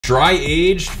Dry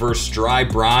aged versus dry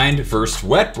brined versus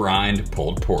wet brined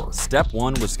pulled pork. Step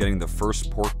 1 was getting the first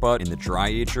pork butt in the dry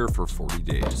ager for 40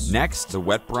 days. Next, the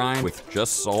wet brine with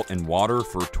just salt and water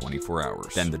for 24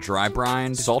 hours. Then the dry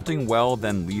brine, salting well,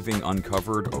 then leaving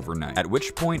uncovered overnight. At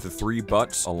which point, the 3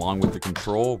 butts, along with the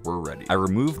control, were ready. I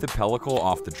removed the pellicle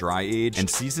off the dry age and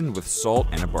seasoned with salt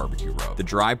and a barbecue rub. The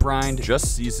dry brine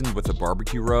just seasoned with a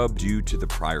barbecue rub due to the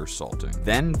prior salting.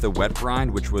 Then the wet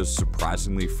brine, which was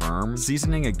surprisingly firm,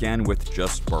 seasoning again with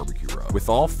just barbecue rub. With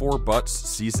all 4 butts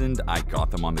seasoned, I got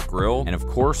them on the grill and of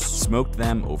course smoked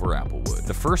them over applewood.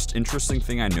 The first interesting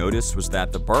thing I noticed was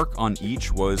that the bark on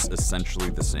each was essentially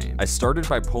the same. I started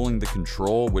by pulling the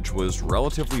control, which was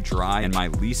relatively dry and my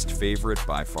least favorite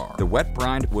by far. The wet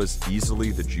brine was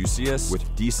easily the juiciest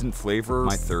with decent flavor,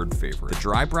 my third favorite. The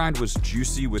dry brine was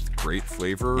juicy with great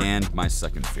flavor and my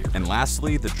second favorite. And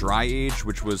lastly, the dry age,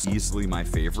 which was easily my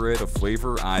favorite, a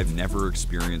flavor I've never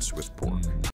experienced with pork.